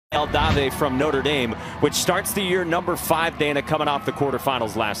Dave from Notre Dame, which starts the year number 5, Dana, coming off the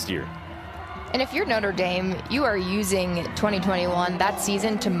quarterfinals last year. And if you're Notre Dame, you are using 2021, that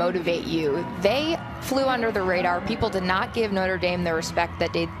season, to motivate you. They flew under the radar. People did not give Notre Dame the respect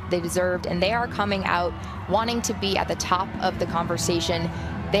that they deserved, and they are coming out wanting to be at the top of the conversation.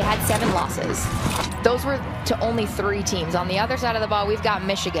 They had 7 losses. Those were to only 3 teams. On the other side of the ball, we've got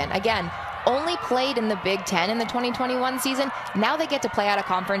Michigan. Again, only played in the Big Ten in the 2021 season. Now they get to play out of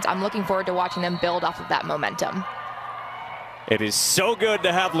conference. I'm looking forward to watching them build off of that momentum. It is so good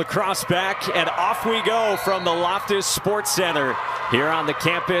to have lacrosse back, and off we go from the Loftus Sports Center here on the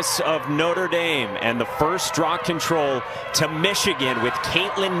campus of Notre Dame. And the first draw control to Michigan with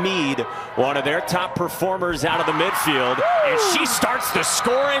Caitlin Mead, one of their top performers out of the midfield, and she starts the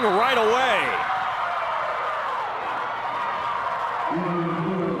scoring right away.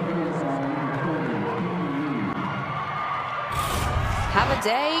 Have a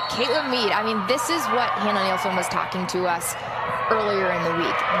day, Caitlin Mead. I mean, this is what Hannah Nielsen was talking to us earlier in the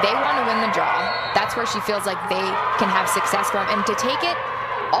week. They want to win the draw. That's where she feels like they can have success from. And to take it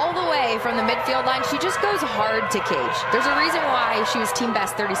all the way from the midfield line, she just goes hard to cage. There's a reason why she was team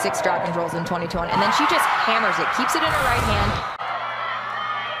best 36 draw controls in 2020. And then she just hammers it, keeps it in her right hand.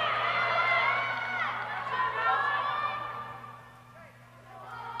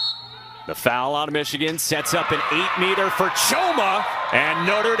 The foul on Michigan sets up an 8-meter for Choma, and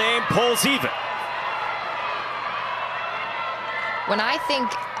Notre Dame pulls even. When I think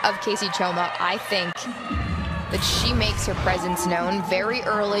of Casey Choma, I think that she makes her presence known very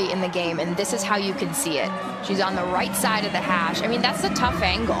early in the game, and this is how you can see it. She's on the right side of the hash. I mean, that's a tough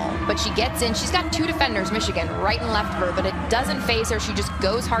angle, but she gets in. She's got 2 defenders, Michigan, right and left of her, but it doesn't phase her. She just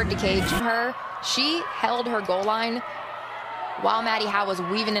goes hard to cage her. She held her goal line while Maddie Howe was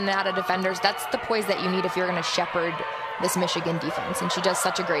weaving in and out of defenders. That's the poise that you need if you're going to shepherd this Michigan defense, and she does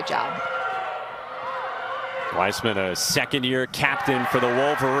such a great job. Weissman, a second-year captain for the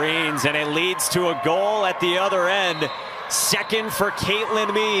Wolverines, and it leads to a goal at the other end. Second for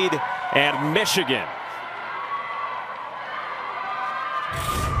Caitlin Mead and Michigan.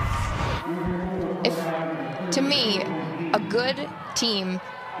 To me, a good team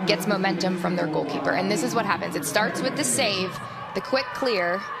gets momentum from their goalkeeper, and this is what happens. It starts with the save, the quick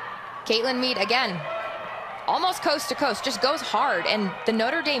clear. Caitlin Mead, again, almost coast to coast, just goes hard. And the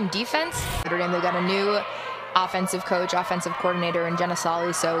Notre Dame defense, they've got a new offensive coach, offensive coordinator in Jenna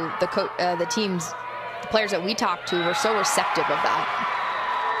Solly, so the players that we talked to were so receptive of that.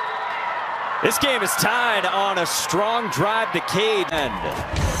 This game is tied on a strong drive to cage end.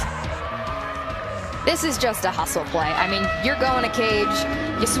 This is just a hustle play. I mean, you're going to cage,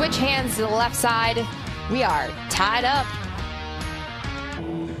 you switch hands to the left side, we are tied up.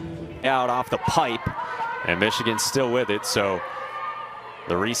 Out off the pipe, and Michigan's still with it, so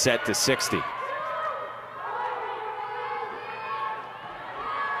the reset to 60.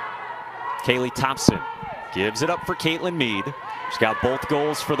 Kaylee Thompson gives it up for Caitlin Mead. She's got both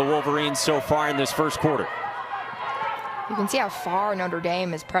goals for the Wolverines so far in this first quarter. You can see how far Notre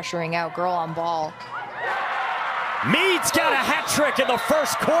Dame is pressuring out girl on ball. Mead's got a hat trick in the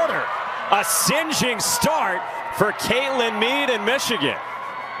first quarter. A singeing start for Caitlin Mead in Michigan.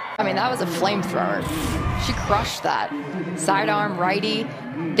 I mean, that was a flamethrower. She crushed that. Sidearm, righty.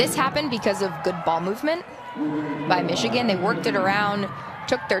 This happened because of good ball movement by Michigan. They worked it around,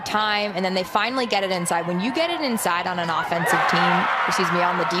 took their time, and then they finally get it inside. When you get it inside on an offensive team,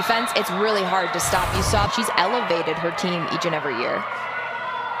 on the defense, it's really hard to stop. You saw she's elevated her team each and every year.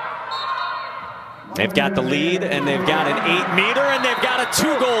 They've got the lead, and they've got an 8-meter, and they've got a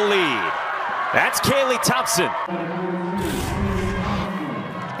 2-goal lead. That's Kaylee Thompson.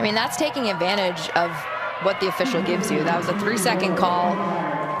 I mean, that's taking advantage of what the official gives you. That was a 3-second call.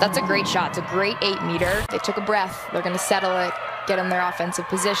 That's a great shot. It's a great 8-meter. They took a breath. They're going to settle it, get in their offensive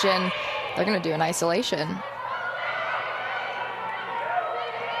position. They're going to do an isolation.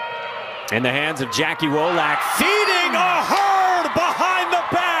 In the hands of Jackie Wolak, feeding a hard behind the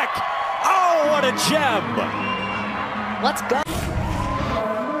back. Oh, what a gem. Let's go.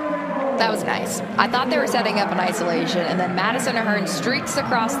 That was nice. I thought they were setting up an isolation, and then Madison Ahern streaks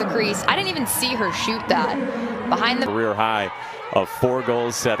across the crease. I didn't even see her shoot that. Behind the career high of 4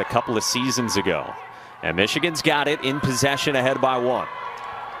 goals set a couple of seasons ago. And Michigan's got it in possession, ahead by 1.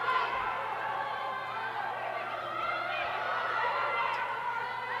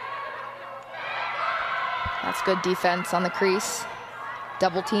 That's good defense on the crease.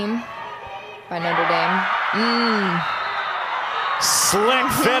 Double team by Notre Dame. Slick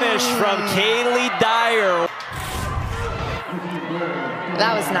finish from Kaylee Dyer.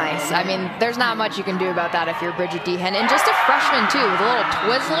 That was nice. I mean, there's not much you can do about that if you're Bridget Dehan. And just a freshman, too, with a little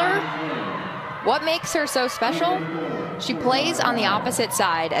Twizzler. What makes her so special? She plays on the opposite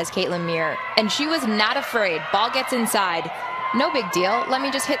side as Caitlin Meir, and she was not afraid. Ball gets inside. No big deal. Let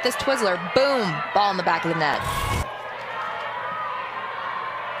me just hit this Twizzler. Boom! Ball in the back of the net.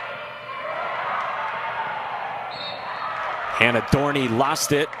 Hannah Dorney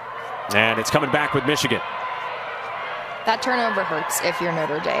lost it, and it's coming back with Michigan. That turnover hurts if you're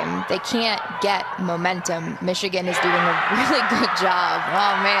Notre Dame. They can't get momentum. Michigan is doing a really good job.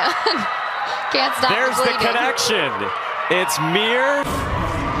 Oh, man. Can't stop There's the connection. It's Meir.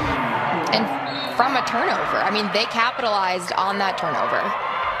 And from a turnover. I mean, they capitalized on that turnover.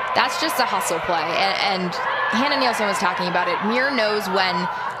 That's just a hustle play. And Hannah Nielsen was talking about it. Meir knows when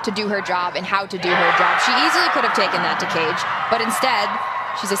to do her job and how to do her job. She easily could have taken that to Cage, but instead,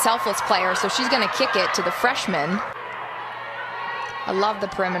 she's a selfless player, so she's going to kick it to the freshman. I love the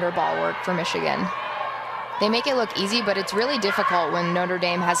perimeter ball work for Michigan. They make it look easy, but it's really difficult when Notre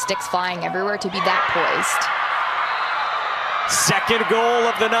Dame has sticks flying everywhere to be that poised. Second goal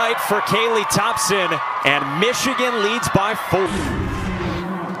of the night for Kaylee Thompson, and Michigan leads by 4.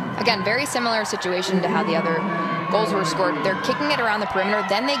 Again, very similar situation to how the other goals were scored. They're kicking it around the perimeter,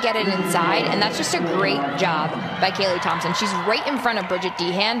 then they get it inside, and that's just a great job by Kaylee Thompson. She's right in front of Bridget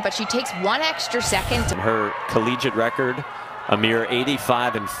Dehan, but she takes one extra second. Her collegiate record, a mere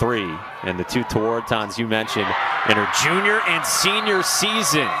 85-3, and the 2 Tewaratons you mentioned in her junior and senior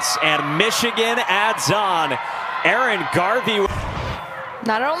seasons. And Michigan adds on Erin Garvey.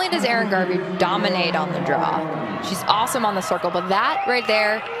 Not only does Erin Garvey dominate on the draw, she's awesome on the circle, but that right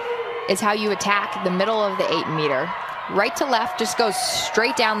there is how you attack the middle of the 8-meter. Right to left, just goes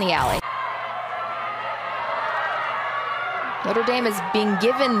straight down the alley. Notre Dame is being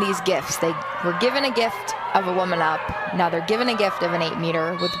given these gifts. They were given a gift of a woman up. Now they're given a gift of an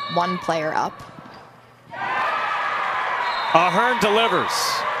 8-meter with one player up. Ahern delivers.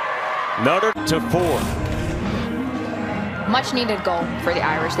 Notre to 4. Much needed goal for the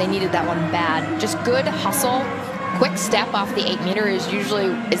Irish. They needed that one bad. Just good hustle. Quick step off the 8-meter is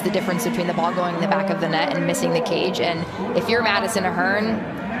the difference between the ball going in the back of the net and missing the cage. And if you're Madison Ahern,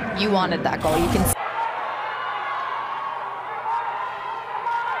 you wanted that goal. You can see.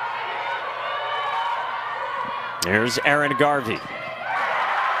 Here's Erin Garvey.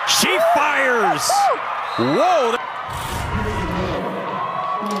 She fires! Whoa!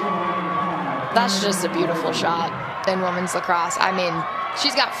 That's just a beautiful shot in women's lacrosse. I mean,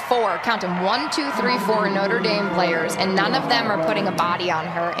 she's got 4, count them, 1, 2, 3, 4 Notre Dame players, and none of them are putting a body on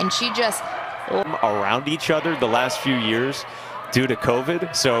her, and she just... Around each other the last few years due to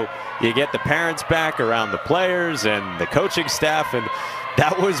COVID, so you get the parents back around the players and the coaching staff, and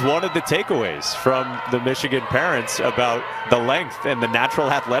that was one of the takeaways from the Michigan parents about the length and the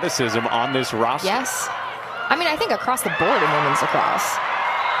natural athleticism on this roster. Yes. I mean, I think across the board in women's lacrosse.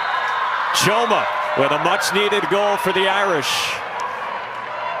 Choma with a much-needed goal for the Irish.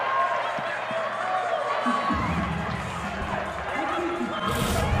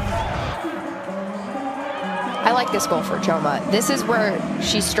 I like this goal for Choma. This is where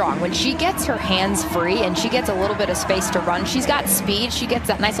she's strong. When she gets her hands free and she gets a little bit of space to run, she's got speed. She gets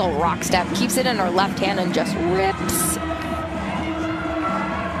that nice little rock step, keeps it in her left hand, and just rips.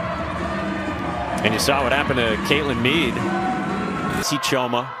 And you saw what happened to Caitlin Mead. See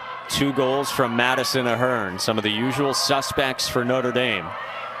Choma, 2 goals from Madison Ahern, some of the usual suspects for Notre Dame.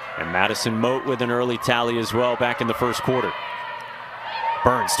 And Madison Moat with an early tally as well back in the first quarter.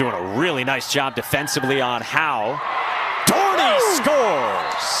 Burns doing a really nice job defensively on Howe. Dorney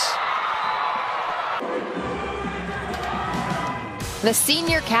scores! The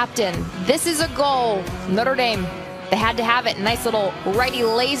senior captain. This is a goal. Notre Dame. They had to have it. Nice little righty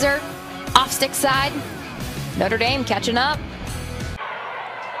laser. Off stick side. Notre Dame catching up.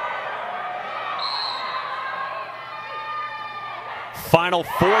 Final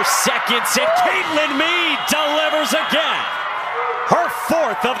 4 seconds, and Caitlin Mead delivers again. Her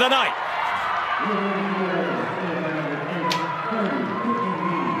 4th of the night.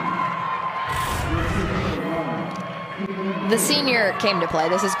 The senior came to play.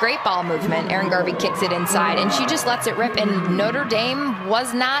 This is great ball movement. Erin Garvey kicks it inside, and she just lets it rip, and Notre Dame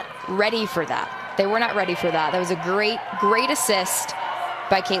was not ready for that. They were not ready for that. That was a great, great assist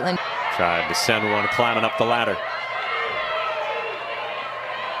by Caitlin. Tried to send one climbing up the ladder.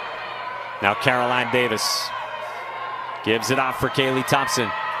 Now Caroline Davis gives it off for Kaylee Thompson.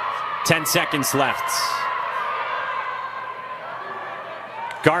 10 seconds left.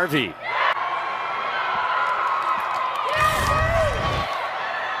 Garvey.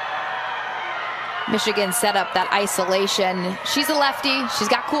 Michigan set up that isolation. She's a lefty. She's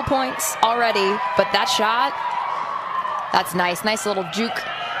got cool points already, but that shot, that's nice. Nice little juke.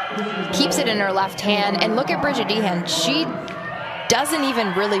 Keeps it in her left hand. And look at Bridget Dehan. She doesn't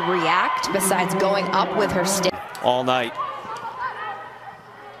even really react besides going up with her stick. All night.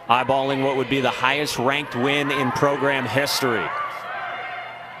 Eyeballing what would be the highest ranked win in program history.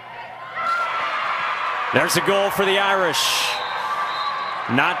 There's a goal for the Irish.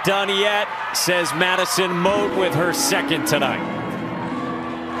 Not done yet, says Madison Moat with her second tonight.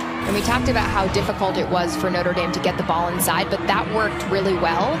 And we talked about how difficult it was for Notre Dame to get the ball inside, but that worked really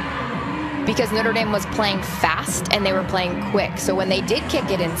well because Notre Dame was playing fast and they were playing quick. So when they did kick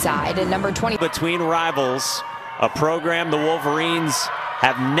it inside, and number 20... Between rivals, a program the Wolverines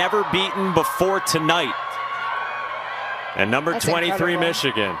have never beaten before tonight. And number 23,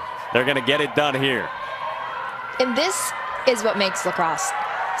 Michigan, they're going to get it done here. And this is what makes lacrosse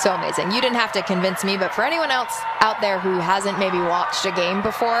so amazing. You didn't have to convince me, but for anyone else out there who hasn't maybe watched a game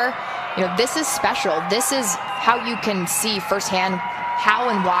before, you know, this is special. This is how you can see firsthand how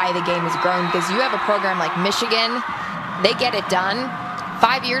and why the game has grown, because you have a program like Michigan, they get it done.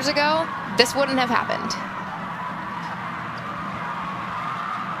 5 years ago, this wouldn't have happened.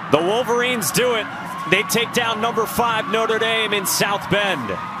 The Wolverines do it. They take down number 5 Notre Dame in South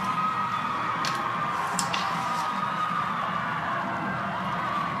Bend.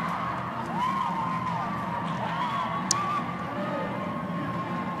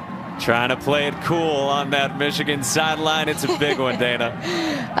 Trying to play it cool on that Michigan sideline. It's a big one, Dana.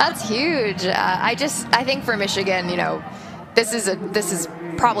 That's huge. I think for Michigan, you know, this is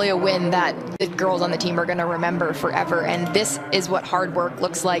probably a win that the girls on the team are going to remember forever. And this is what hard work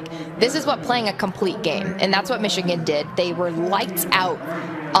looks like. This is what playing a complete game. And that's what Michigan did. They were lights out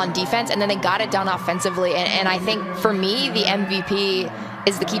on defense, and then they got it done offensively. And I think for me, the MVP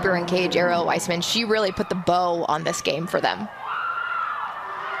is the keeper in cage, Ariel Weissman. She really put the bow on this game for them.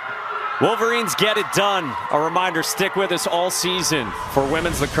 Wolverines get it done. A reminder, stick with us all season for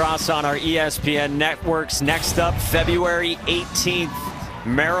women's lacrosse on our ESPN networks. Next up, February 18th,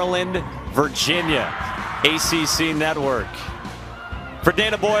 Maryland, Virginia, ACC Network. For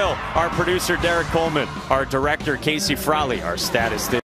Dana Boyle, our producer Derek Coleman, our director Casey Frawley, our statistician